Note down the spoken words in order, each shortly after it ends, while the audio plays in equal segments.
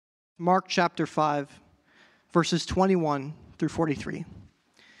Mark chapter 5, verses 21 through 43.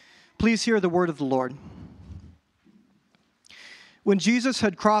 Please hear the word of the Lord. When Jesus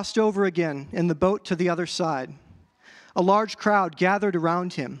had crossed over again in the boat to the other side, a large crowd gathered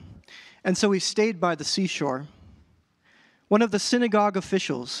around him, and so he stayed by the seashore. One of the synagogue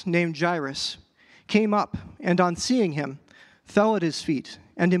officials, named Jairus, came up and on seeing him, fell at his feet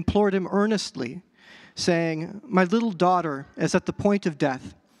and implored him earnestly, saying, "My little daughter is at the point of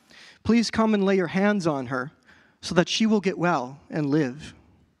death. Please come and lay your hands on her, so that she will get well and live."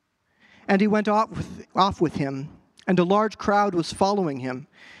 And he went off with him, and a large crowd was following him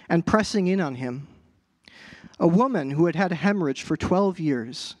and pressing in on him. A woman who had had a hemorrhage for 12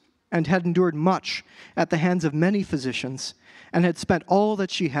 years and had endured much at the hands of many physicians, and had spent all that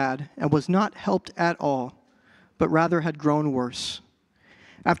she had, and was not helped at all, but rather had grown worse.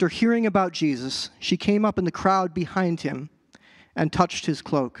 After hearing about Jesus, she came up in the crowd behind him and touched his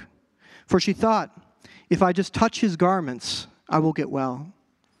cloak. For she thought, "If I just touch his garments, I will get well."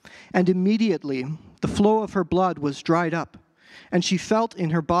 And immediately the flow of her blood was dried up, and she felt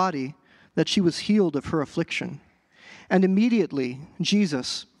in her body that she was healed of her affliction. And immediately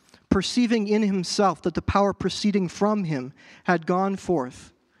Jesus, perceiving in himself that the power proceeding from him had gone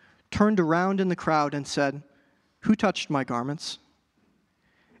forth, turned around in the crowd and said, "Who touched my garments?"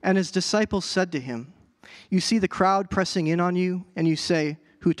 And his disciples said to him, "You see the crowd pressing in on you, and you say,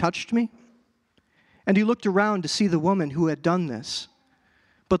 'Who touched me?'" And he looked around to see the woman who had done this.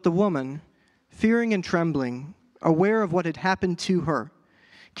 But the woman, fearing and trembling, aware of what had happened to her,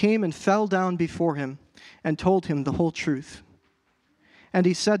 came and fell down before him and told him the whole truth. And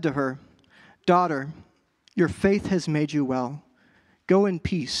he said to her, "Daughter, your faith has made you well. Go in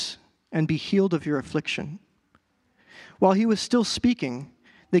peace and be healed of your affliction." While he was still speaking,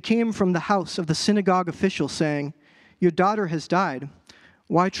 they came from the house of the synagogue official, saying, "Your daughter has died.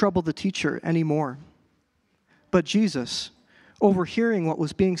 Why trouble the teacher any more?" But Jesus, overhearing what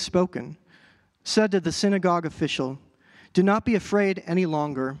was being spoken, said to the synagogue official, "Do not be afraid any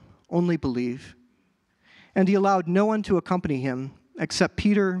longer, only believe." And he allowed no one to accompany him except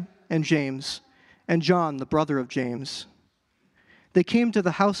Peter and James and John, the brother of James. They came to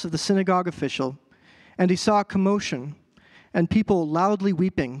the house of the synagogue official, and he saw a commotion and people loudly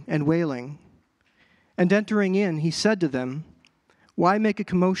weeping and wailing. And entering in, he said to them, "Why make a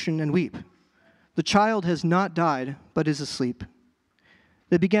commotion and weep? The child has not died, but is asleep."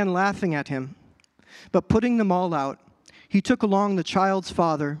 They began laughing at him, but putting them all out, he took along the child's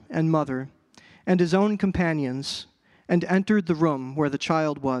father and mother and his own companions and entered the room where the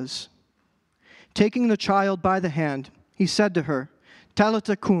child was. Taking the child by the hand, he said to her,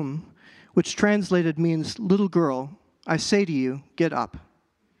 "Talitha cum," which translated means, "Little girl, I say to you, get up."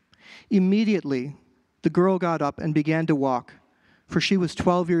 Immediately, the girl got up and began to walk, for she was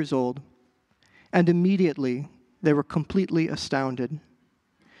 12 years old. And immediately they were completely astounded.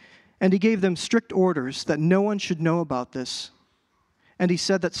 And he gave them strict orders that no one should know about this. And he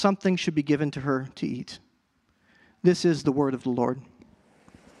said that something should be given to her to eat. This is the word of the Lord.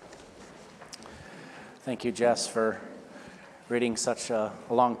 Thank you, Jess, for reading such a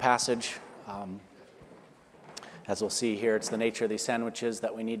long passage. As we'll see here, it's the nature of these sandwiches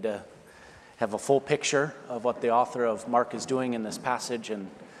that we need to have a full picture of what the author of Mark is doing in this passage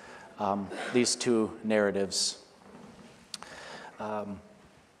and these two narratives.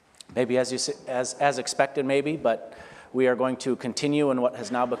 Maybe as expected, maybe, but we are going to continue in what has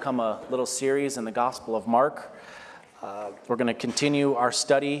now become a little series in the Gospel of Mark. We're going to continue our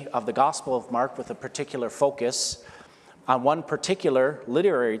study of the Gospel of Mark with a particular focus on one particular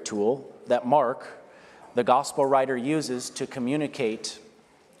literary tool that Mark, the Gospel writer, uses to communicate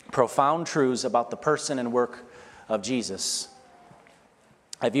profound truths about the person and work of Jesus.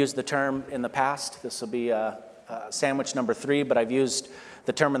 I've used the term in the past, this will be sandwich number 3, but I've used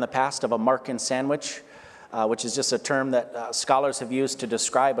the term in the past of a Markan sandwich, which is just a term that scholars have used to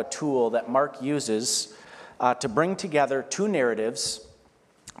describe a tool that Mark uses to bring together two narratives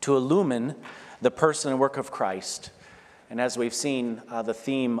to illumine the person and work of Christ. And as we've seen, the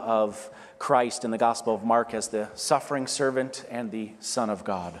theme of Christ in the Gospel of Mark as the suffering servant and the Son of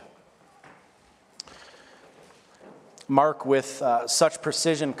God. Mark, with such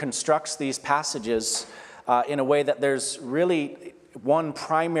precision, constructs these passages in a way that there's really one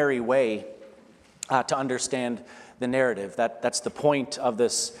primary way to understand the narrative. That's the point of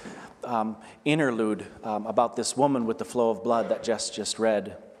this interlude about this woman with the flow of blood that Jess just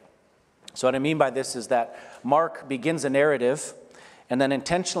read. So what I mean by this is that Mark begins a narrative and then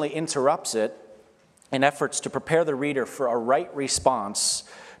intentionally interrupts it in efforts to prepare the reader for a right response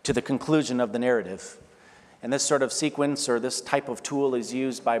to the conclusion of the narrative. And this sort of sequence or this type of tool is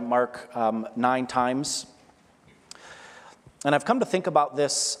used by Mark 9 times. And I've come to think about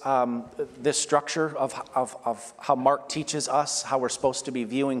this structure of how Mark teaches us, how we're supposed to be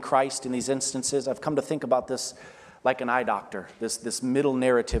viewing Christ in these instances. I've come to think about this like an eye doctor. This middle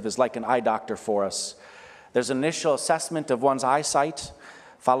narrative is like an eye doctor for us. There's an initial assessment of one's eyesight,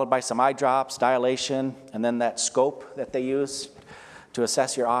 followed by some eye drops, dilation, and then that scope that they use to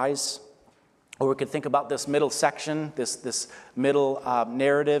assess your eyes. Or we could think about this middle section, this middle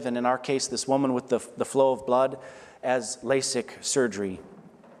narrative, and in our case, this woman with the flow of blood, as LASIK surgery.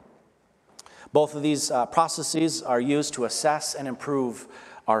 Both of these processes are used to assess and improve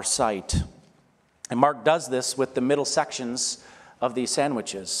our sight. And Mark does this with the middle sections of these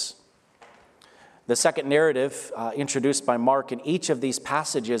sandwiches. The second narrative introduced by Mark in each of these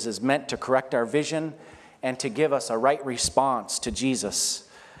passages is meant to correct our vision and to give us a right response to Jesus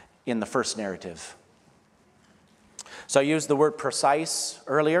in the first narrative. So I used the word precise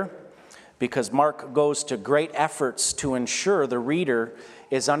earlier because Mark goes to great efforts to ensure the reader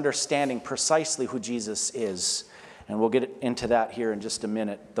is understanding precisely who Jesus is. And we'll get into that here in just a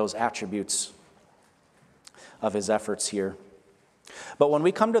minute, those attributes of his efforts here. But when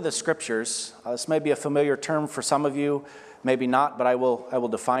we come to the scriptures, this may be a familiar term for some of you, maybe not, but I will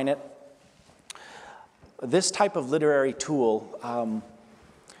define it. This type of literary tool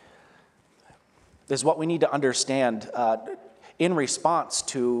is what we need to understand in response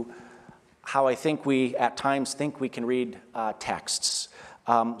to how I think we at times think we can read texts.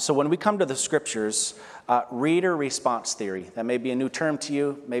 So when we come to the scriptures, reader response theory, that may be a new term to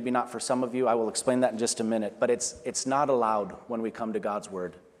you, maybe not for some of you. I will explain that in just a minute, but it's not allowed when we come to God's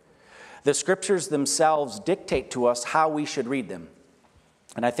word. The scriptures themselves dictate to us how we should read them.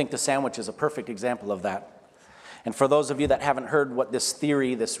 And I think the sandwich is a perfect example of that. And for those of you that haven't heard what this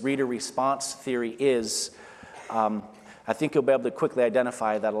theory, this reader response theory is, I think you'll be able to quickly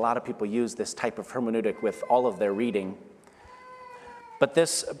identify that a lot of people use this type of hermeneutic with all of their reading. But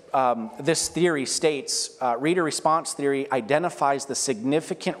this theory states, reader response theory identifies the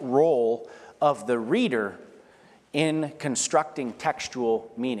significant role of the reader in constructing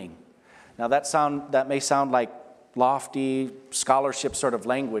textual meaning. Now that may sound like lofty scholarship sort of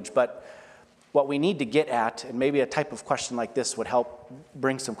language, but what we need to get at, and maybe a type of question like this would help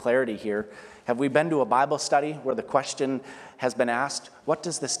bring some clarity here. Have we been to a Bible study where the question has been asked, what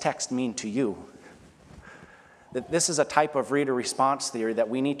does this text mean to you? This is a type of reader response theory that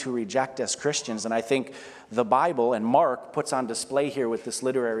we need to reject as Christians, and I think the Bible and Mark puts on display here with this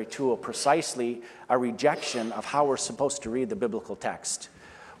literary tool precisely a rejection of how we're supposed to read the biblical text.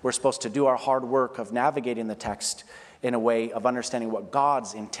 We're supposed to do our hard work of navigating the text in a way of understanding what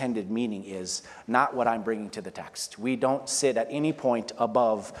God's intended meaning is, not what I'm bringing to the text. We don't sit at any point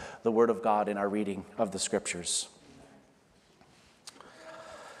above the Word of God in our reading of the Scriptures.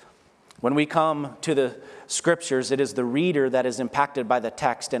 When we come to the Scriptures, it is the reader that is impacted by the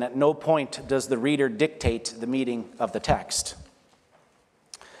text, and at no point does the reader dictate the meaning of the text.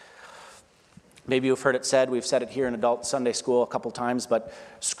 Maybe you've heard it said, we've said it here in adult Sunday school a couple times, but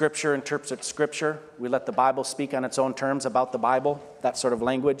Scripture interprets Scripture. We let the Bible speak on its own terms about the Bible, that sort of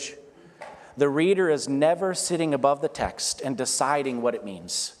language. The reader is never sitting above the text and deciding what it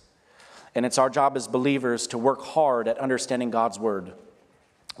means. And it's our job as believers to work hard at understanding God's Word.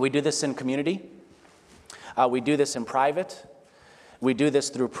 We do this in community. We do this in private. We do this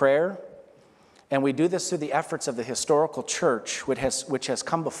through prayer. And we do this through the efforts of the historical church, which has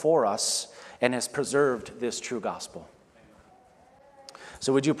come before us and has preserved this true gospel.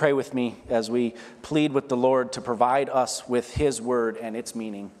 So would you pray with me as we plead with the Lord to provide us with His word and its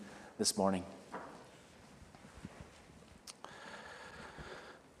meaning this morning?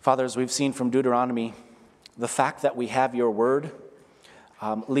 Father, as we've seen from Deuteronomy, the fact that we have your word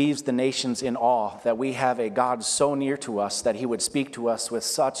leaves the nations in awe, that we have a God so near to us that He would speak to us with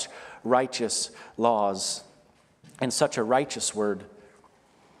such righteous laws and such a righteous word.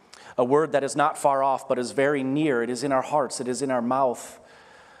 A word that is not far off, but is very near. It is in our hearts. It is in our mouth.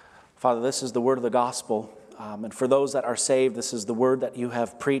 Father, this is the word of the gospel. And for those that are saved, this is the word that you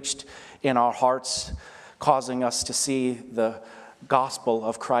have preached in our hearts, causing us to see the gospel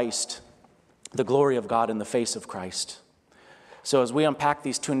of Christ, the glory of God in the face of Christ. So as we unpack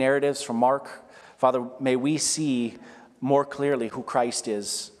these two narratives from Mark, Father, may we see more clearly who Christ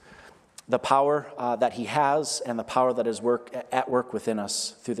is, the power that He has, and the power that is at work within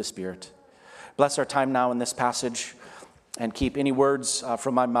us through the Spirit. Bless our time now in this passage, and keep any words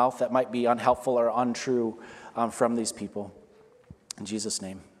from my mouth that might be unhelpful or untrue from these people. In Jesus'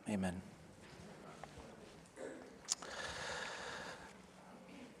 name, amen.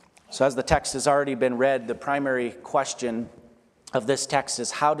 So as the text has already been read, the primary question of this text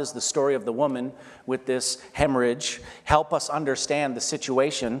is, how does the story of the woman with this hemorrhage help us understand the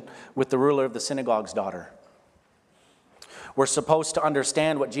situation with the ruler of the synagogue's daughter? We're supposed to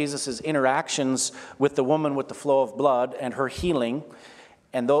understand what Jesus' interactions with the woman with the flow of blood and her healing,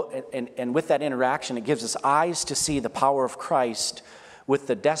 and with that interaction, it gives us eyes to see the power of Christ with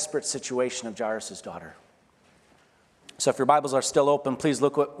the desperate situation of Jairus' daughter. So if your Bibles are still open, please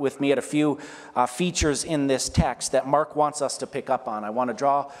look with me at a few features in this text that Mark wants us to pick up on. I want to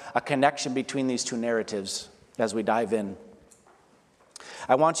draw a connection between these two narratives as we dive in.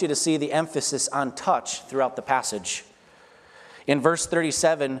 I want you to see the emphasis on touch throughout the passage. In verse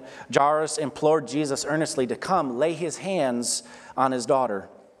 37, Jairus implored Jesus earnestly to come lay his hands on his daughter.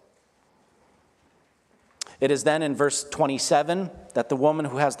 It is then in verse 27 that the woman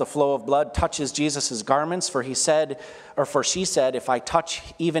who has the flow of blood touches Jesus' garments, for she said, if I touch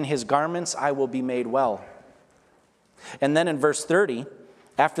even his garments, I will be made well. And then in verse 30,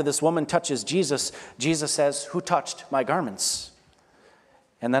 after this woman touches Jesus, Jesus says, who touched my garments?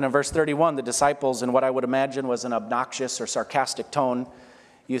 And then in verse 31, the disciples, in what I would imagine was an obnoxious or sarcastic tone,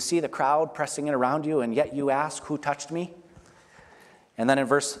 you see the crowd pressing in around you, and yet you ask, who touched me? And then in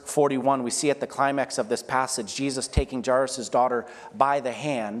verse 41, we see at the climax of this passage, Jesus taking Jairus' daughter by the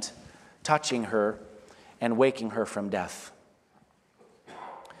hand, touching her, and waking her from death.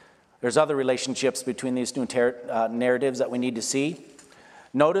 There's other relationships between these two narratives that we need to see.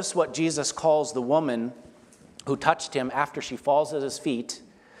 Notice what Jesus calls the woman who touched him after she falls at his feet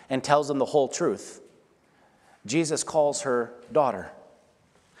and tells him the whole truth. Jesus calls her daughter.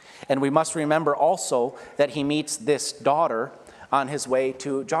 And we must remember also that he meets this daughter on his way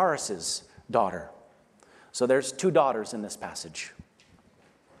to Jairus' daughter. So there's two daughters in this passage.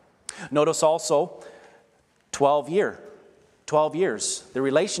 Notice also 12 years, the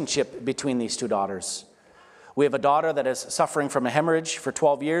relationship between these two daughters. We have a daughter that is suffering from a hemorrhage for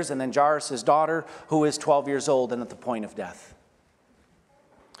 12 years, and then Jairus' daughter, who is 12 years old and at the point of death.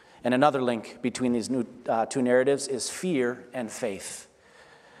 And another link between these two narratives is fear and faith.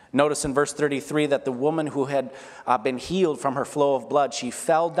 Notice in verse 33 that the woman who had been healed from her flow of blood, she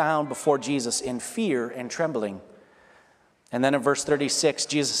fell down before Jesus in fear and trembling. And then in verse 36,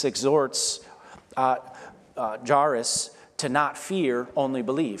 Jesus exhorts Jairus to not fear, only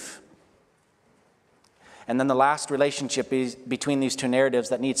believe. And then the last relationship between these two narratives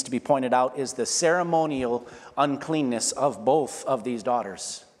that needs to be pointed out is the ceremonial uncleanness of both of these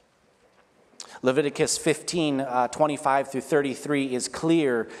daughters. Leviticus 15, 25 through 33 is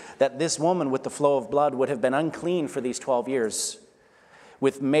clear that this woman with the flow of blood would have been unclean for these 12 years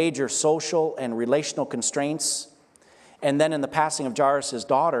with major social and relational constraints. And then in the passing of Jairus'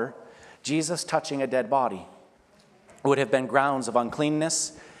 daughter, Jesus touching a dead body would have been grounds of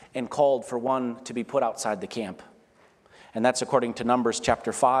uncleanness and called for one to be put outside the camp. And that's according to Numbers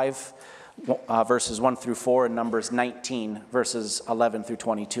chapter 5, verses 1 through 4, and Numbers 19, verses 11 through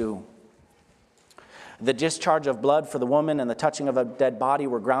 22. The discharge of blood for the woman and the touching of a dead body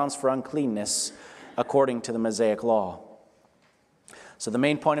were grounds for uncleanness according to the Mosaic law. So the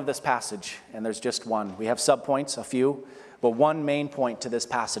main point of this passage, and there's just one. We have subpoints, a few, but one main point to this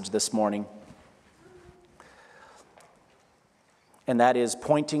passage this morning. And that is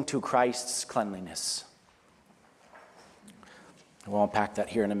pointing to Christ's cleanliness. We'll unpack that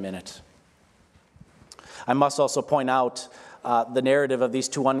here in a minute. I must also point out the narrative of these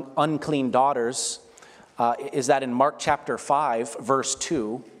two unclean daughters is that in Mark chapter 5, verse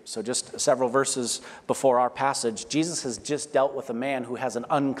 2, so just several verses before our passage, Jesus has just dealt with a man who has an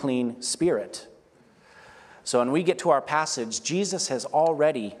unclean spirit. So when we get to our passage, Jesus has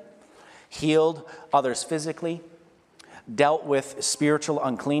already healed others physically, dealt with spiritual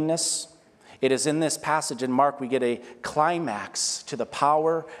uncleanness. It is in this passage in Mark we get a climax to the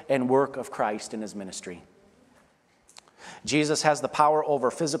power and work of Christ in his ministry. Jesus has the power over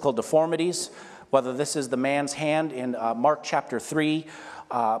physical deformities, whether this is the man's hand in Mark chapter 3,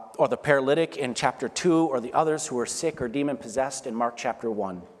 or the paralytic in chapter 2, or the others who are sick or demon-possessed in Mark chapter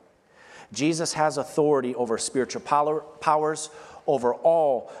 1. Jesus has authority over spiritual powers, over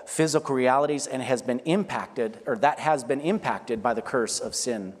all physical realities, and has been impacted by the curse of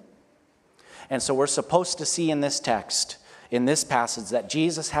sin. And so we're supposed to see in this text, in this passage, that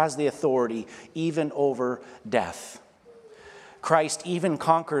Jesus has the authority even over death. Christ even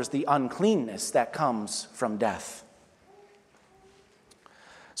conquers the uncleanness that comes from death.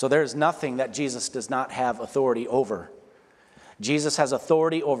 So there is nothing that Jesus does not have authority over. Jesus has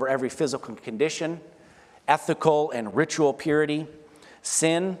authority over every physical condition, ethical and ritual purity,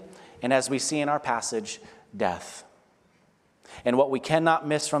 sin, and as we see in our passage, death. And what we cannot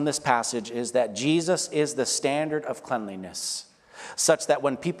miss from this passage is that Jesus is the standard of cleanliness, such that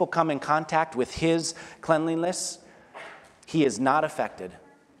when people come in contact with his cleanliness, he is not affected.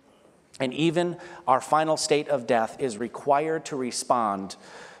 And even our final state of death is required to respond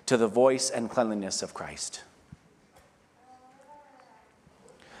to the voice and cleanliness of Christ.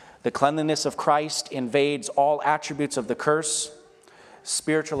 The cleanliness of Christ invades all attributes of the curse,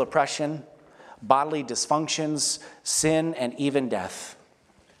 spiritual oppression, bodily dysfunctions, sin, and even death.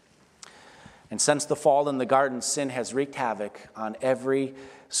 And since the fall in the garden, sin has wreaked havoc on every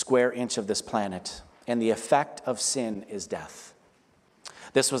square inch of this planet. And the effect of sin is death.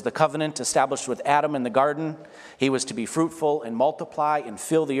 This was the covenant established with Adam in the garden. He was to be fruitful and multiply and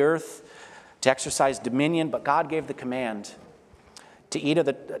fill the earth, to exercise dominion. But God gave the command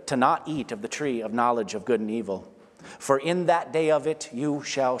to not eat of the tree of knowledge of good and evil. For in that day of it you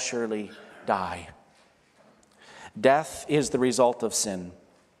shall surely die. Death is the result of sin.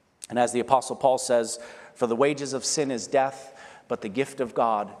 And as the Apostle Paul says, for the wages of sin is death, but the gift of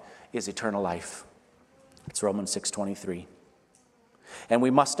God is eternal life. It's Romans 6:23. And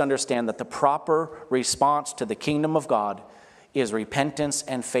we must understand that the proper response to the kingdom of God is repentance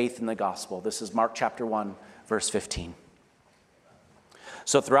and faith in the gospel. This is Mark chapter 1, verse 15.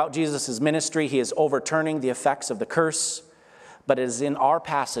 So throughout Jesus' ministry, he is overturning the effects of the curse, but it is in our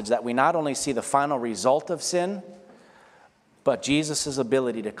passage that we not only see the final result of sin, but Jesus'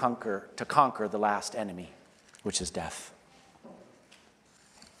 ability to conquer the last enemy, which is death.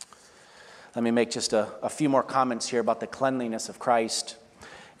 Let me make just a few more comments here about the cleanliness of Christ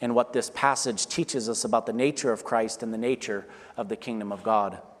and what this passage teaches us about the nature of Christ and the nature of the kingdom of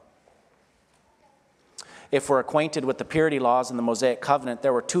God. If we're acquainted with the purity laws in the Mosaic covenant,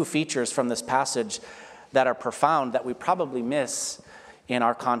 there were two features from this passage that are profound that we probably miss in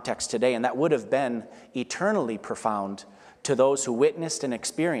our context today, and that would have been eternally profound to those who witnessed and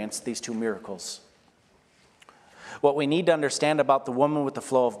experienced these two miracles. What we need to understand about the woman with the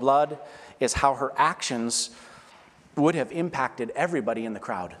flow of blood is how her actions would have impacted everybody in the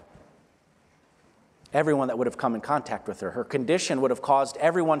crowd. Everyone that would have come in contact with her. Her condition would have caused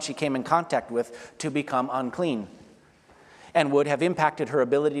everyone she came in contact with to become unclean, and would have impacted her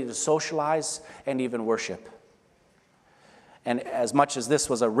ability to socialize and even worship. And as much as this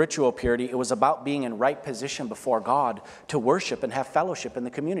was a ritual purity, it was about being in right position before God to worship and have fellowship in the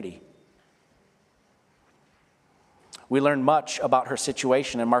community. We learn much about her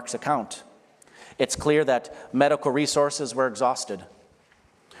situation in Mark's account. It's clear that medical resources were exhausted.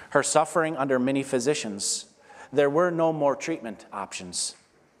 Her suffering under many physicians. There were no more treatment options.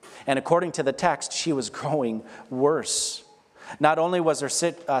 And according to the text, she was growing worse. Not only was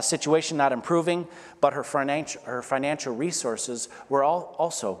her situation not improving, but her financial resources were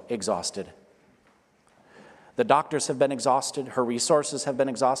also exhausted. The doctors have been exhausted, her resources have been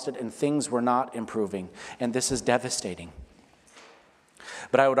exhausted, and things were not improving. And this is devastating.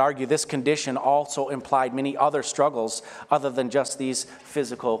 But I would argue this condition also implied many other struggles other than just these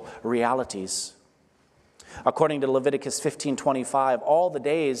physical realities. According to Leviticus 15:25, all the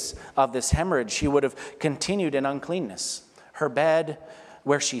days of this hemorrhage, she would have continued in uncleanness. Her bed,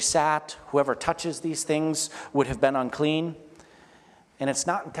 where she sat, whoever touches these things would have been unclean. And it's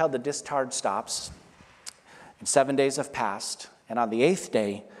not until the discharge stops, and 7 days have passed, and on the 8th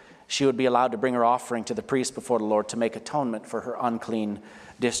day, she would be allowed to bring her offering to the priest before the Lord to make atonement for her unclean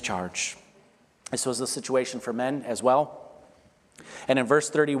discharge. This was the situation for men as well. And in verse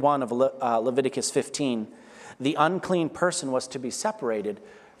 31 of Leviticus 15, the unclean person was to be separated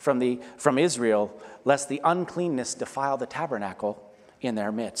from Israel, lest the uncleanness defile the tabernacle in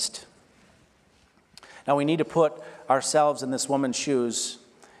their midst. Now we need to put ourselves in this woman's shoes,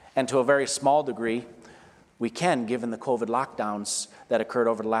 and to a very small degree, we can, given the COVID lockdowns that occurred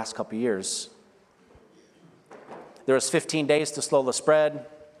over the last couple of years. There was 15 days to slow the spread,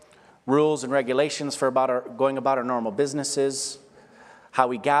 rules and regulations for going about our normal businesses, how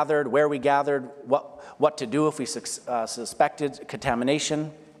we gathered, where we gathered, what to do if we suspected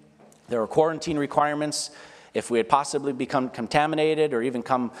contamination. There were quarantine requirements if we had possibly become contaminated or even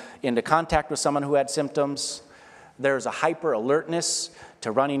come into contact with someone who had symptoms. There was a hyper alertness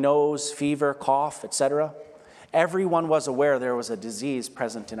to runny nose, fever, cough, etc. Everyone was aware there was a disease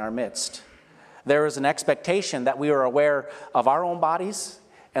present in our midst. There was an expectation that we were aware of our own bodies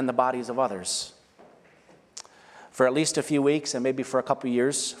and the bodies of others. For at least a few weeks, and maybe for a couple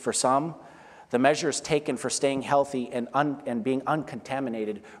years for some, the measures taken for staying healthy and being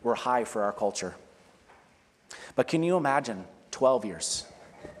uncontaminated were high for our culture. But can you imagine 12 years?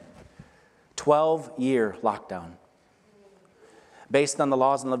 12-year lockdown. based on the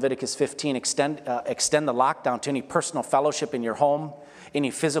laws in Leviticus 15, extend the lockdown to any personal fellowship in your home,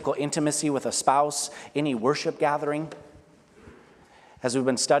 any physical intimacy with a spouse, any worship gathering. As we've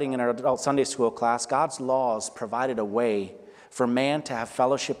been studying in our adult Sunday school class, God's laws provided a way for man to have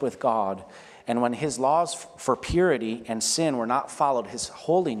fellowship with God. And when his laws for purity and sin were not followed, his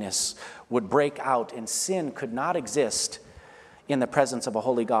holiness would break out, and sin could not exist in the presence of a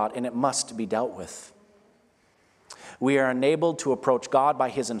holy God, and it must be dealt with. We are enabled to approach God by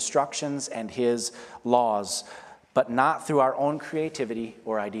his instructions and his laws, but not through our own creativity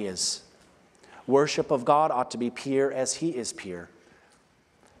or ideas. Worship of God ought to be pure as he is pure.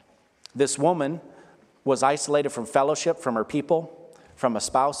 This woman was isolated from fellowship from her people, from a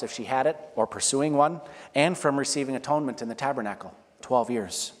spouse if she had it, or pursuing one, and from receiving atonement in the tabernacle, 12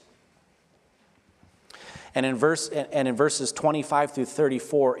 years. And in verses 25 through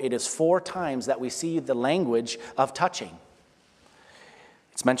 34, it is 4 times that we see the language of touching.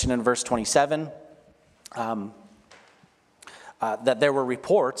 It's mentioned in verse 27 that there were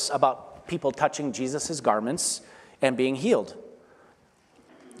reports about people touching Jesus' garments and being healed.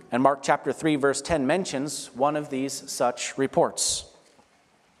 And Mark chapter 3, verse 10 mentions one of these such reports.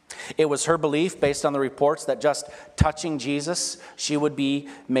 It was her belief, based on the reports, that just touching Jesus, she would be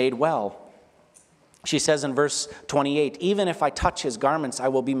made well. She says in verse 28, "Even if I touch his garments, I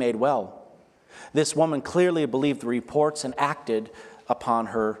will be made well." This woman clearly believed the reports and acted upon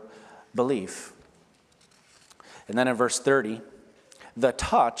her belief. And then in verse 30, the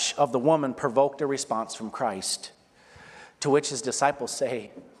touch of the woman provoked a response from Christ, to which his disciples say,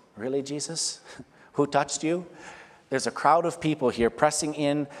 "Really, Jesus? Who touched you?" There's a crowd of people here pressing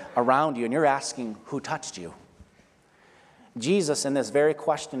in around you, and you're asking, "Who touched you?" Jesus, in this very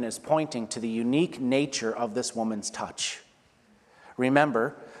question, is pointing to the unique nature of this woman's touch.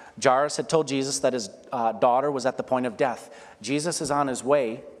 Remember, Jairus had told Jesus that his daughter was at the point of death. Jesus is on his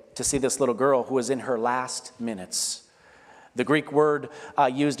way to see this little girl who is in her last minutes. The Greek word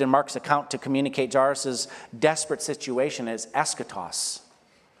used in Mark's account to communicate Jairus' desperate situation is eschatos,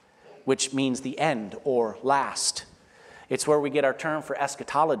 which means the end or last. It's where we get our term for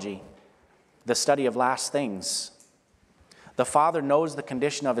eschatology, the study of last things. The father knows the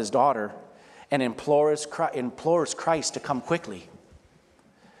condition of his daughter and implores Christ to come quickly.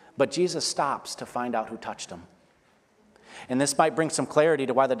 But Jesus stops to find out who touched him. And this might bring some clarity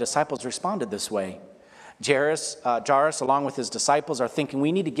to why the disciples responded this way. Jairus, along with his disciples, are thinking,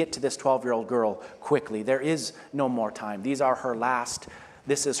 we need to get to this 12-year-old girl quickly. There is no more time.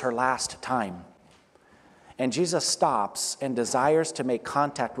 This is her last time. And Jesus stops and desires to make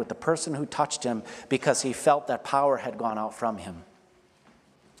contact with the person who touched him because he felt that power had gone out from him.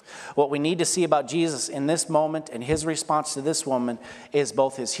 What we need to see about Jesus in this moment and his response to this woman is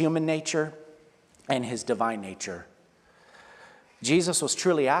both his human nature and his divine nature. Jesus was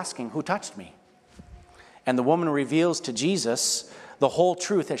truly asking, "Who touched me?" And the woman reveals to Jesus the whole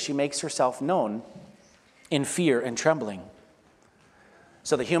truth as she makes herself known in fear and trembling.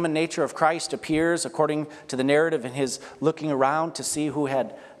 So the human nature of Christ appears according to the narrative in his looking around to see who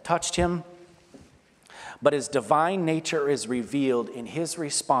had touched him. But his divine nature is revealed in his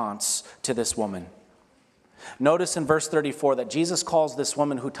response to this woman. Notice in verse 34 that Jesus calls this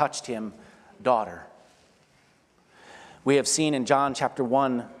woman who touched him daughter. We have seen in John chapter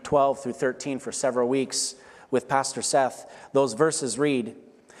 1, 12 through 13 for several weeks with Pastor Seth. Those verses read,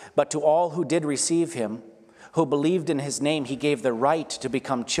 "But to all who did receive him, who believed in his name, he gave the right to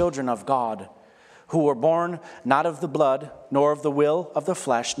become children of God, who were born not of the blood, nor of the will of the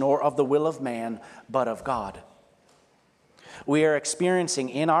flesh, nor of the will of man, but of God." We are experiencing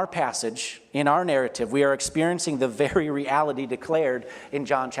in our passage, in our narrative, we are experiencing the very reality declared in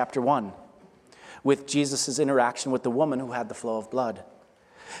John chapter 1 with Jesus' interaction with the woman who had the flow of blood.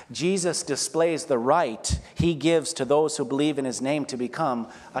 Jesus displays the right he gives to those who believe in his name to become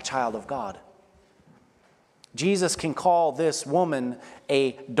a child of God. Jesus can call this woman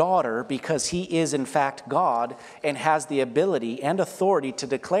a daughter because he is in fact God and has the ability and authority to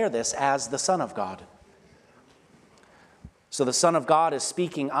declare this as the Son of God. So the Son of God is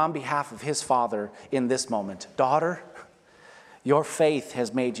speaking on behalf of his Father in this moment. "Daughter, your faith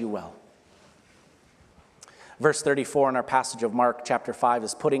has made you well." Verse 34 in our passage of Mark chapter 5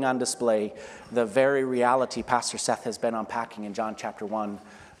 is putting on display the very reality Pastor Seth has been unpacking in John chapter 1,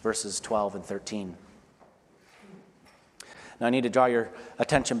 verses 12 and 13. Now I need to draw your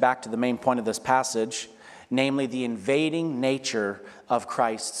attention back to the main point of this passage, namely the invading nature of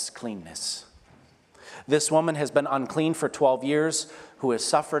Christ's cleanness. This woman has been unclean for 12 years, who has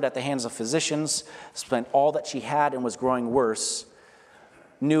suffered at the hands of physicians, spent all that she had and was growing worse,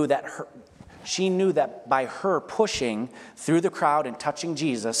 knew that She knew that by her pushing through the crowd and touching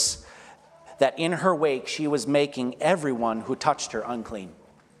Jesus, that in her wake she was making everyone who touched her unclean.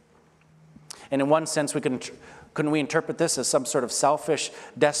 And in one sense, couldn't we interpret this as some sort of selfish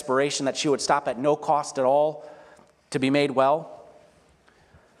desperation that she would stop at no cost at all to be made well?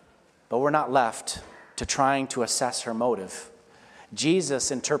 But we're not left to trying to assess her motive.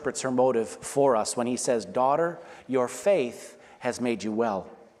 Jesus interprets her motive for us when he says, "Daughter, your faith has made you well."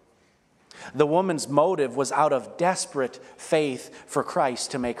 The woman's motive was out of desperate faith for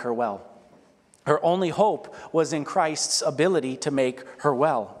Christ to make her well. Her only hope was in Christ's ability to make her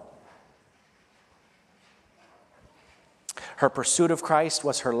well. Her pursuit of Christ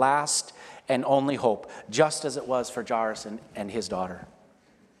was her last and only hope, just as it was for Jairus and his daughter.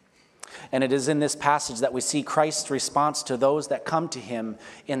 And it is in this passage that we see Christ's response to those that come to him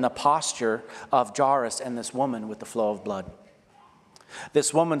in the posture of Jairus and this woman with the flow of blood.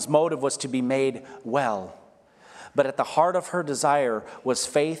 This woman's motive was to be made well, but at the heart of her desire was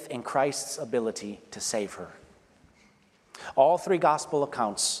faith in Christ's ability to save her. All three gospel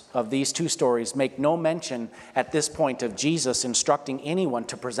accounts of these two stories make no mention at this point of Jesus instructing anyone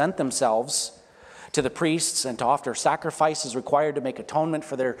to present themselves to the priests and to offer sacrifices required to make atonement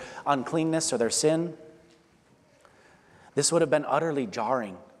for their uncleanness or their sin. This would have been utterly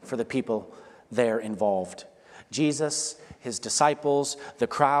jarring for the people there involved. Jesus, his disciples, the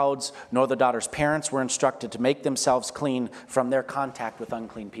crowds, nor the daughter's parents were instructed to make themselves clean from their contact with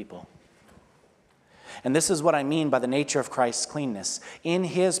unclean people. And this is what I mean by the nature of Christ's cleanness. In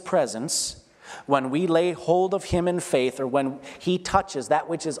his presence, when we lay hold of him in faith, or when he touches that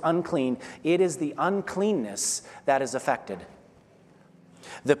which is unclean, it is the uncleanness that is affected.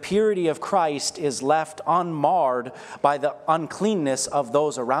 The purity of Christ is left unmarred by the uncleanness of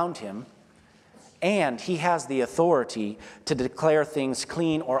those around him, and he has the authority to declare things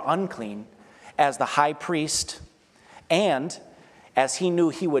clean or unclean as the high priest, and as he knew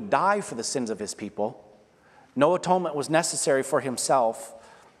he would die for the sins of his people. No atonement was necessary for himself,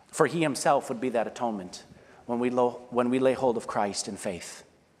 for he himself would be that atonement when we lay hold of Christ in faith.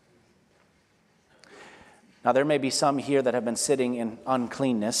 Now, there may be some here that have been sitting in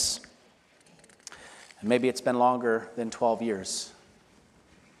uncleanness, and maybe it's been longer than 12 years.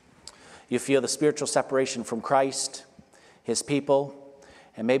 You feel the spiritual separation from Christ, his people,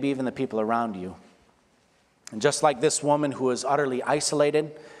 and maybe even the people around you. And just like this woman who is utterly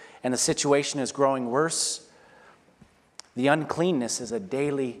isolated and the situation is growing worse, the uncleanness is a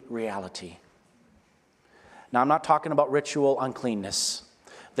daily reality. Now, I'm not talking about ritual uncleanness.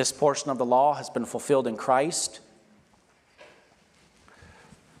 This portion of the law has been fulfilled in Christ.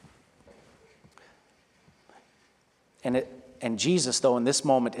 And Jesus, though, in this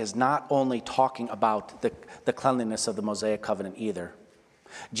moment is not only talking about the cleanliness of the Mosaic covenant either.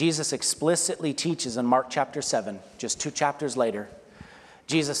 Jesus explicitly teaches in Mark chapter 7, just 2 chapters later.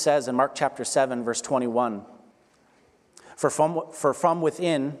 Jesus says in Mark chapter 7, verse 21, For from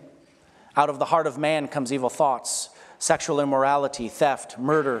within, out of the heart of man comes evil thoughts, sexual immorality, theft,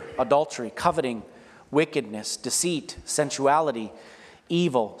 murder, adultery, coveting, wickedness, deceit, sensuality,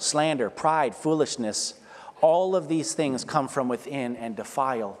 evil, slander, pride, foolishness. All of these things come from within and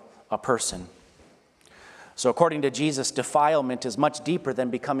defile a person. So according to Jesus, defilement is much deeper than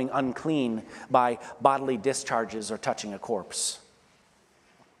becoming unclean by bodily discharges or touching a corpse.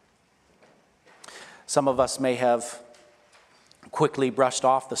 Some of us may have quickly brushed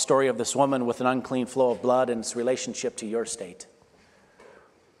off the story of this woman with an unclean flow of blood and its relationship to your state.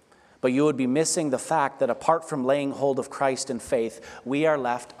 But you would be missing the fact that apart from laying hold of Christ in faith, we are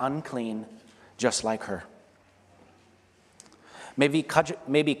left unclean just like her. Maybe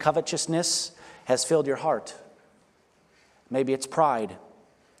covetousness has filled your heart. Maybe it's pride.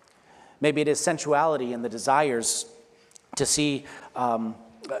 Maybe it is sensuality and the desires to see, to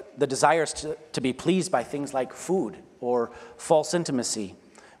be pleased by things like food or false intimacy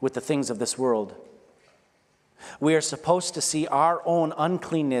with the things of this world. We are supposed to see our own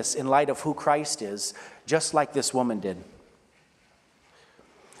uncleanness in light of who Christ is, just like this woman did.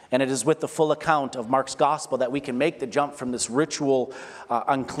 And it is with the full account of Mark's gospel that we can make the jump from this ritual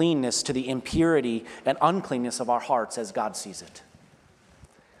uncleanness to the impurity and uncleanness of our hearts as God sees it.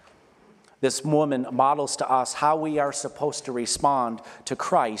 This woman models to us how we are supposed to respond to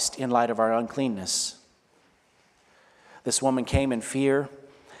Christ in light of our uncleanness. This woman came in fear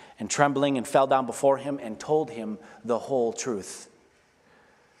and trembling and fell down before him and told him the whole truth.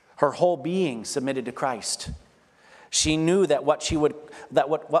 Her whole being submitted to Christ. She knew that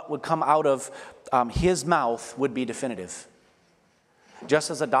what would come out of his mouth would be definitive.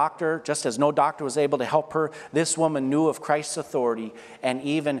 Just as no doctor was able to help her, this woman knew of Christ's authority and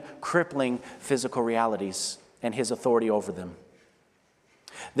even crippling physical realities and his authority over them.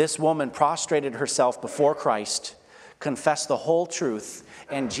 This woman prostrated herself before Christ, confessed the whole truth,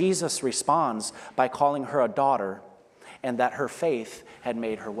 and Jesus responds by calling her a daughter and that her faith had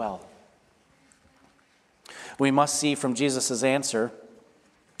made her well. We must see from Jesus' answer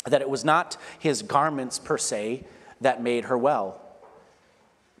that it was not his garments per se that made her well,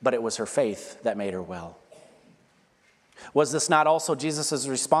 but it was her faith that made her well. Was this not also Jesus'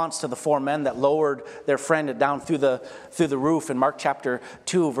 response to the 4 men that lowered their friend down through the roof in Mark chapter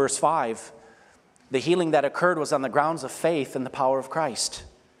 2, verse 5? The healing that occurred was on the grounds of faith and the power of Christ.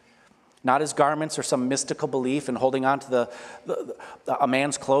 Not his garments or some mystical belief in holding on to a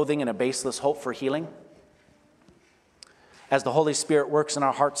man's clothing and a baseless hope for healing. As the Holy Spirit works in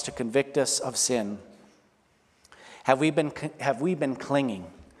our hearts to convict us of sin, have we been clinging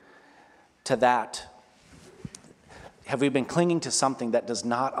to that? Have we been clinging to something that does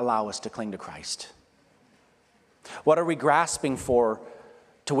not allow us to cling to Christ? What are we grasping for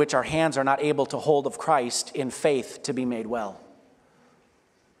to which our hands are not able to hold of Christ in faith to be made well?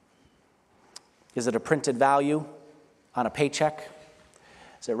 Is it a printed value on a paycheck?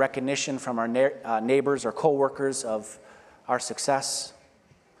 Is it recognition from our neighbors or co-workers of our success?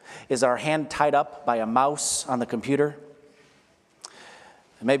 Is our hand tied up by a mouse on the computer?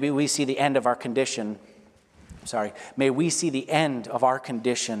 Maybe we see the end of our condition. May we see the end of our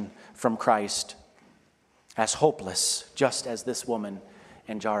condition from Christ as hopeless, just as this woman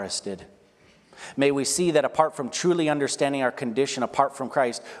and Jairus did. May we see that apart from truly understanding our condition apart from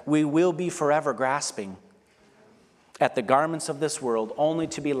Christ, we will be forever grasping at the garments of this world, only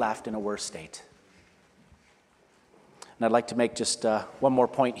to be left in a worse state. And I'd like to make just one more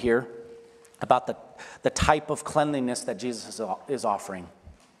point here about the type of cleanliness that Jesus is offering.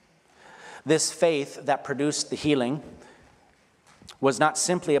 This faith that produced the healing was not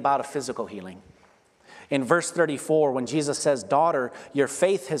simply about a physical healing. In verse 34, when Jesus says, "Daughter, your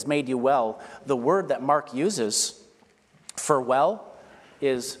faith has made you well," the word that Mark uses for well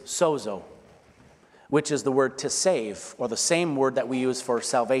is sozo, which is the word to save, or the same word that we use for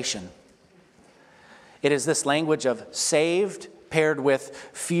salvation. It is this language of saved, paired with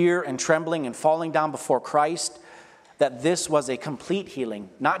fear and trembling and falling down before Christ, that this was a complete healing,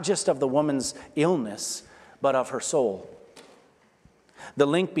 not just of the woman's illness, but of her soul. The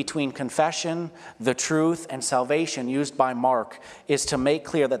link between confession, the truth, and salvation used by Mark is to make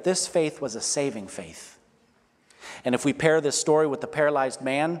clear that this faith was a saving faith. And if we pair this story with the paralyzed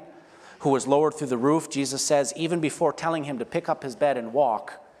man who was lowered through the roof, Jesus says, even before telling him to pick up his bed and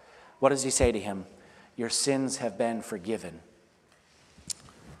walk, what does he say to him? Your sins have been forgiven.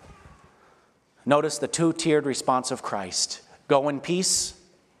 Notice the two-tiered response of Christ. Go in peace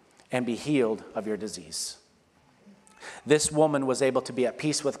and be healed of your disease. This woman was able to be at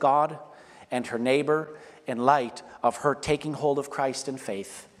peace with God and her neighbor in light of her taking hold of Christ in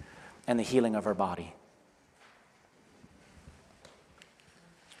faith and the healing of her body.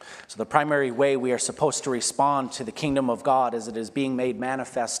 So the primary way we are supposed to respond to the kingdom of God as it is being made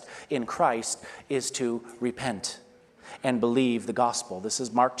manifest in Christ is to repent and believe the gospel. This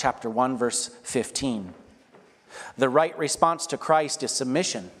is Mark chapter 1, verse 15. The right response to Christ is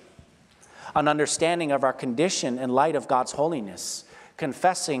submission, an understanding of our condition in light of God's holiness,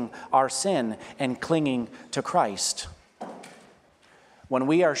 confessing our sin and clinging to Christ. When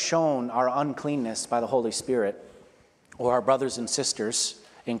we are shown our uncleanness by the Holy Spirit or our brothers and sisters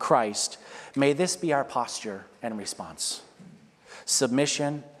in Christ, may this be our posture and response.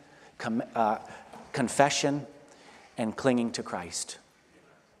 Submission, confession, and clinging to Christ.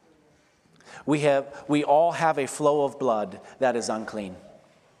 We all have a flow of blood that is unclean.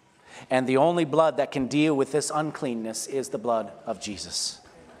 And the only blood that can deal with this uncleanness is the blood of Jesus.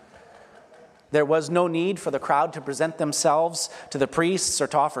 There was no need for the crowd to present themselves to the priests or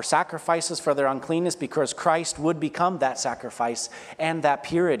to offer sacrifices for their uncleanness, because Christ would become that sacrifice and that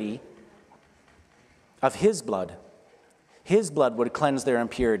purity of his blood. His blood would cleanse their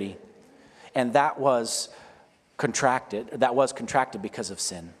impurity. And that was contracted because of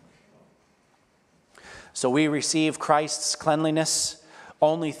sin. So we receive Christ's cleanliness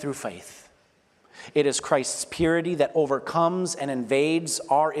only through faith. It is Christ's purity that overcomes and invades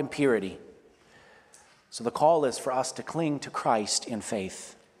our impurity. So the call is for us to cling to Christ in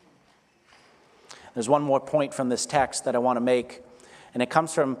faith. There's one more point from this text that I want to make, and it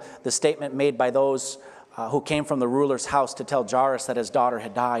comes from the statement made by those who came from the ruler's house to tell Jairus that his daughter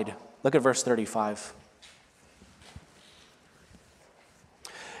had died. Look at verse 35.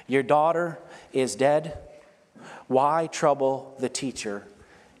 Your daughter is dead. Why trouble the teacher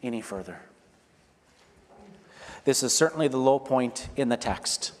any further? This is certainly the low point in the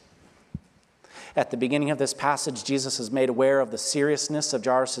text. At the beginning of this passage, Jesus is made aware of the seriousness of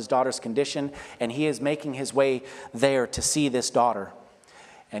Jairus' daughter's condition, and he is making his way there to see this daughter.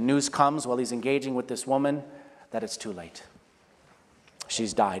 And news comes while he's engaging with this woman that it's too late.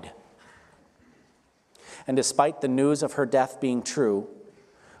 She's died. And despite the news of her death being true,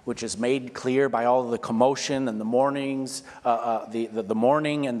 which is made clear by all of the commotion and the mourning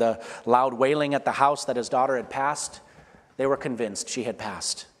and the loud wailing at the house that his daughter had passed, they were convinced she had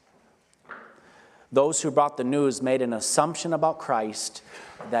passed. Those who brought the news made an assumption about Christ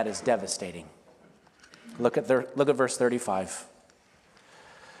that is devastating. Look at verse 35.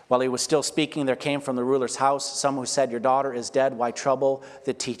 While he was still speaking, there came from the ruler's house some who said, "Your daughter is dead. Why trouble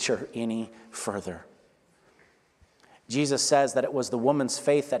the teacher any further?" Jesus says that it was the woman's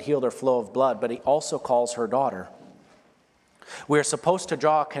faith that healed her flow of blood, but he also calls her daughter. We are supposed to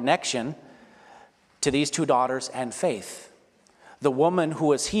draw a connection to these two daughters and faith. The woman who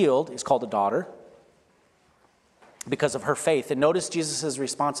was healed is called a daughter because of her faith. And notice Jesus'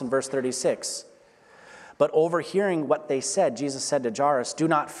 response in verse 36. But overhearing what they said, Jesus said to Jairus, "Do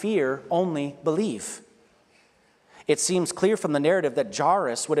not fear, only believe." It seems clear from the narrative that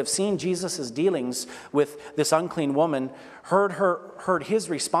Jairus would have seen Jesus' dealings with this unclean woman, heard his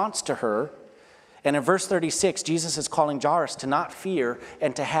response to her. And in verse 36, Jesus is calling Jairus to not fear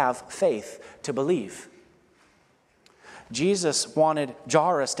and to have faith, to believe. Jesus wanted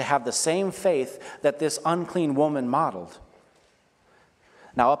Jairus to have the same faith that this unclean woman modeled.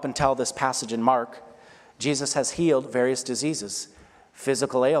 Now, up until this passage in Mark, Jesus has healed various diseases,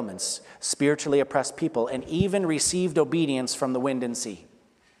 physical ailments, spiritually oppressed people, and even received obedience from the wind and sea.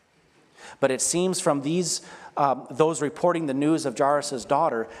 But it seems from those reporting the news of Jairus'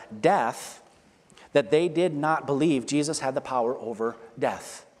 daughter, death, that they did not believe Jesus had the power over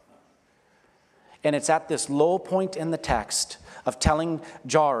death. And it's at this low point in the text of telling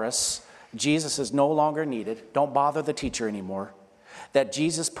Jairus Jesus is no longer needed, don't bother the teacher anymore, that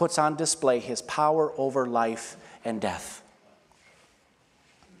Jesus puts on display his power over life and death.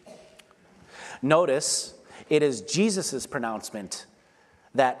 Notice, it is Jesus' pronouncement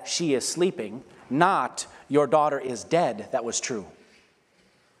that she is sleeping, not your daughter is dead, that was true.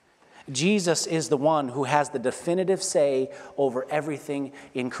 Jesus is the one who has the definitive say over everything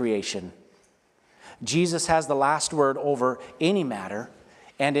in creation. Jesus has the last word over any matter,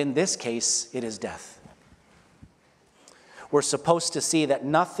 and in this case, it is death. We're supposed to see that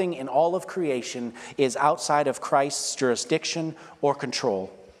nothing in all of creation is outside of Christ's jurisdiction or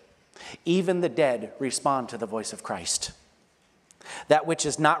control. Even the dead respond to the voice of Christ. That which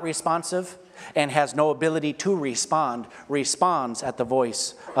is not responsive and has no ability to respond, responds at the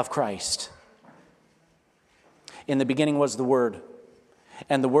voice of Christ. In the beginning was the Word,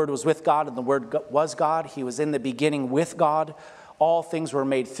 and the Word was with God, and the Word was God. He was in the beginning with God. All things were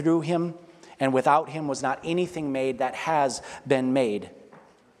made through him, and without him was not anything made that has been made.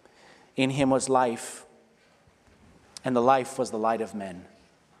 In him was life, and the life was the light of men.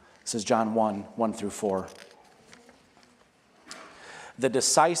 This is John 1 through 4. The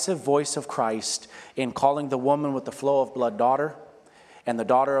decisive voice of Christ in calling the woman with the flow of blood daughter, and the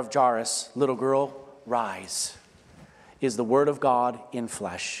daughter of Jairus, little girl, rise, is the word of God in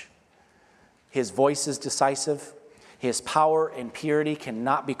flesh. His voice is decisive. His power and purity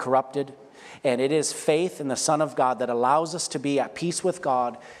cannot be corrupted. And it is faith in the Son of God that allows us to be at peace with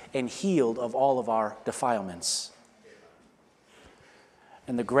God and healed of all of our defilements.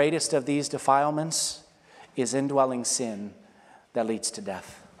 And the greatest of these defilements is indwelling sin that leads to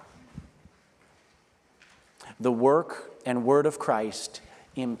death. The work and word of Christ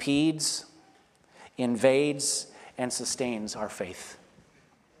impedes, invades, and sustains our faith.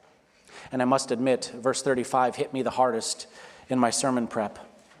 And I must admit, verse 35 hit me the hardest in my sermon prep.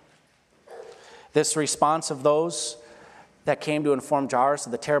 This response of those that came to inform Jairus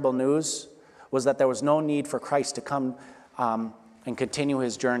of the terrible news was that there was no need for Christ to come and continue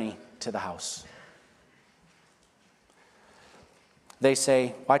his journey to the house. They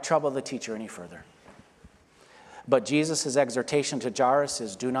say, "Why trouble the teacher any further?" But Jesus' exhortation to Jairus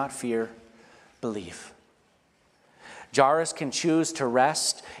is, "Do not fear, believe." Jairus can choose to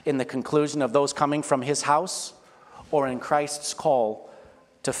rest in the conclusion of those coming from his house or in Christ's call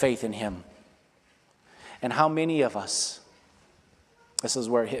to faith in him. And how many of us, this is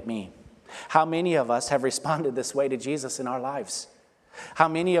where it hit me, how many of us have responded this way to Jesus in our lives? How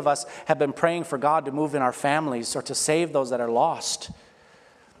many of us have been praying for God to move in our families or to save those that are lost,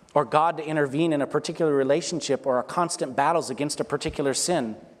 or God to intervene in a particular relationship or our constant battles against a particular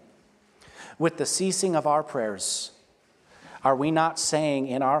sin? with the ceasing of our prayers, are we not saying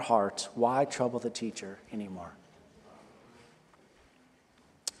in our heart, why trouble the teacher anymore?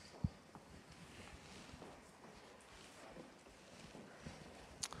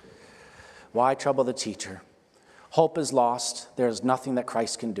 Why trouble the teacher? Hope is lost. There is nothing that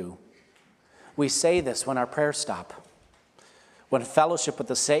Christ can do. We say this when our prayers stop. When fellowship with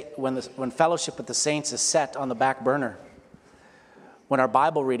the saints is set on the back burner. When our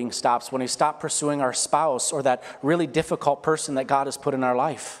Bible reading stops. When we stop pursuing our spouse or that really difficult person that God has put in our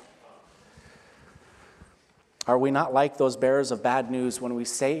life. Are we not like those bearers of bad news when we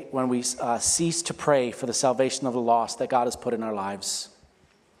cease to pray for the salvation of the lost that God has put in our lives?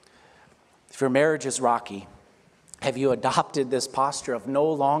 If your marriage is rocky, have you adopted this posture of no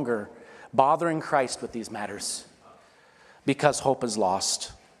longer bothering Christ with these matters because hope is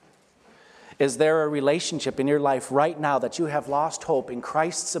lost? Is there a relationship in your life right now that you have lost hope in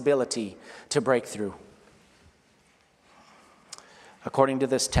Christ's ability to break through? According to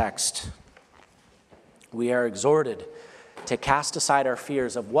this text, we are exhorted to cast aside our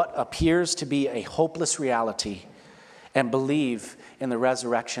fears of what appears to be a hopeless reality and believe in the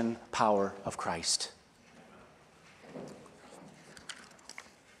resurrection power of Christ.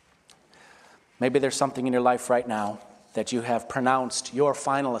 Maybe there's something in your life right now that you have pronounced your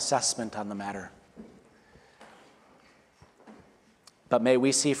final assessment on the matter. But may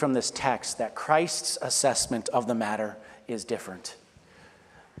we see from this text that Christ's assessment of the matter is different.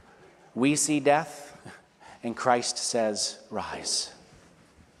 We see death, and Christ says, rise.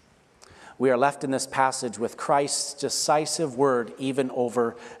 We are left in this passage with Christ's decisive word even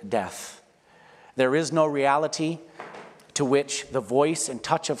over death. There is no reality to which the voice and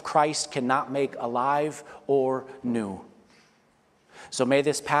touch of Christ cannot make alive or new. So may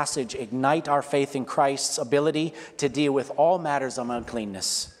this passage ignite our faith in Christ's ability to deal with all matters of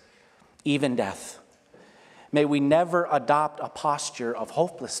uncleanness, even death. May we never adopt a posture of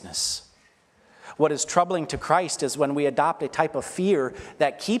hopelessness. What is troubling to Christ is when we adopt a type of fear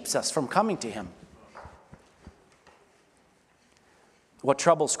that keeps us from coming to him. What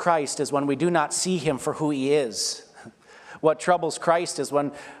troubles Christ is when we do not see him for who he is. What troubles Christ is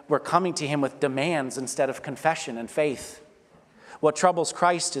when we're coming to him with demands instead of confession and faith. What troubles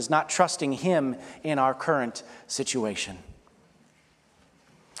Christ is not trusting him in our current situation.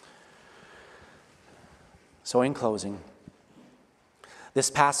 So in closing,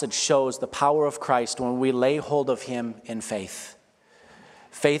 this passage shows the power of Christ when we lay hold of him in faith.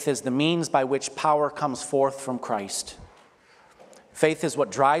 Faith is the means by which power comes forth from Christ. Faith is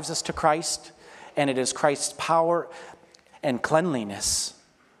what drives us to Christ, and it is Christ's power and cleanliness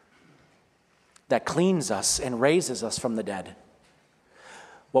that cleans us and raises us from the dead.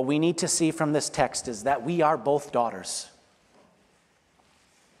 What we need to see from this text is that we are both daughters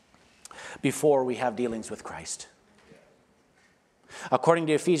before we have dealings with Christ. According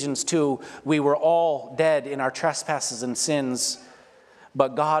to Ephesians 2, we were all dead in our trespasses and sins,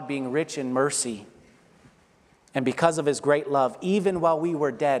 but God, being rich in mercy, and because of his great love, even while we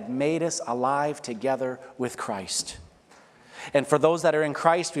were dead, made us alive together with Christ. And for those that are in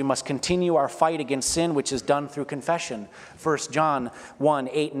Christ, we must continue our fight against sin, which is done through confession. 1 John 1,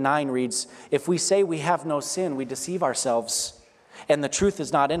 8 and 9 reads, "If we say we have no sin, we deceive ourselves, and the truth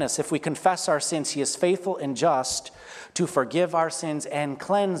is not in us. If we confess our sins, he is faithful and just to forgive our sins and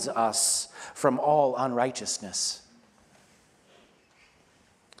cleanse us from all unrighteousness."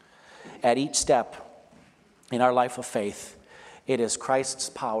 At each step in our life of faith, it is Christ's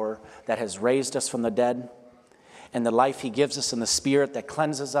power that has raised us from the dead, and the life he gives us in the Spirit that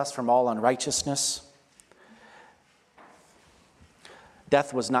cleanses us from all unrighteousness.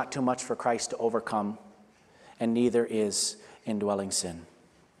 Death was not too much for Christ to overcome, and neither is indwelling sin.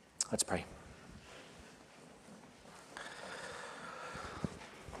 Let's pray.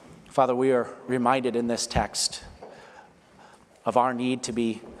 Father, we are reminded in this text of our need to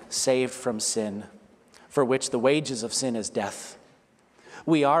be saved from sin, for which the wages of sin is death.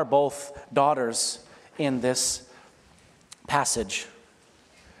 We are both daughters in this passage.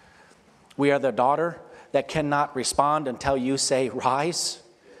 We are the daughter that cannot respond until you say, rise.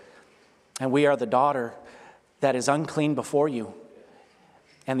 And we are the daughter that is unclean before you.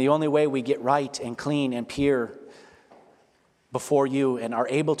 And the only way we get right and clean and pure before you and are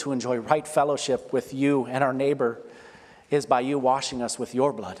able to enjoy right fellowship with you and our neighbor is by you washing us with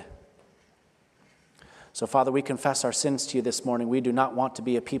your blood. So, Father, we confess our sins to you this morning. We do not want to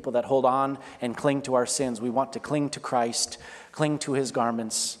be a people that hold on and cling to our sins. We want to cling to Christ, cling to his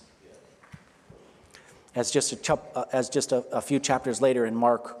garments. As just a few chapters later in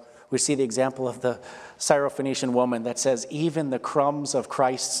Mark, We see the example of the Syrophoenician woman that says, even the crumbs of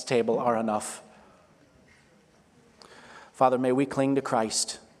Christ's table are enough. Father, may we cling to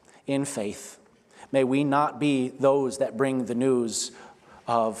Christ in faith. May we not be those that bring the news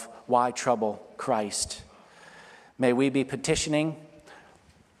of why trouble Christ. May we be petitioning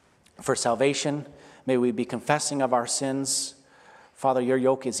for salvation. May we be confessing of our sins. Father, your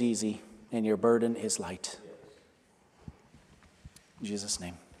yoke is easy and your burden is light. In Jesus'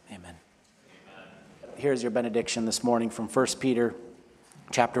 name, amen. Here's your benediction this morning from 1 Peter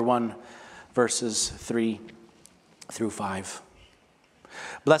chapter 1, verses 3 through 5.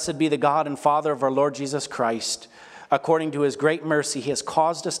 Blessed be the God and Father of our Lord Jesus Christ. According to his great mercy, he has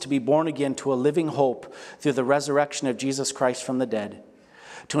caused us to be born again to a living hope through the resurrection of Jesus Christ from the dead,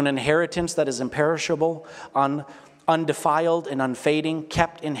 to an inheritance that is imperishable, undefiled, and unfading,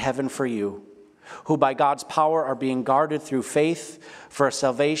 kept in heaven for you, who by God's power are being guarded through faith for a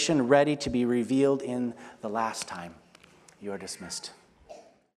salvation ready to be revealed in the last time. You are dismissed.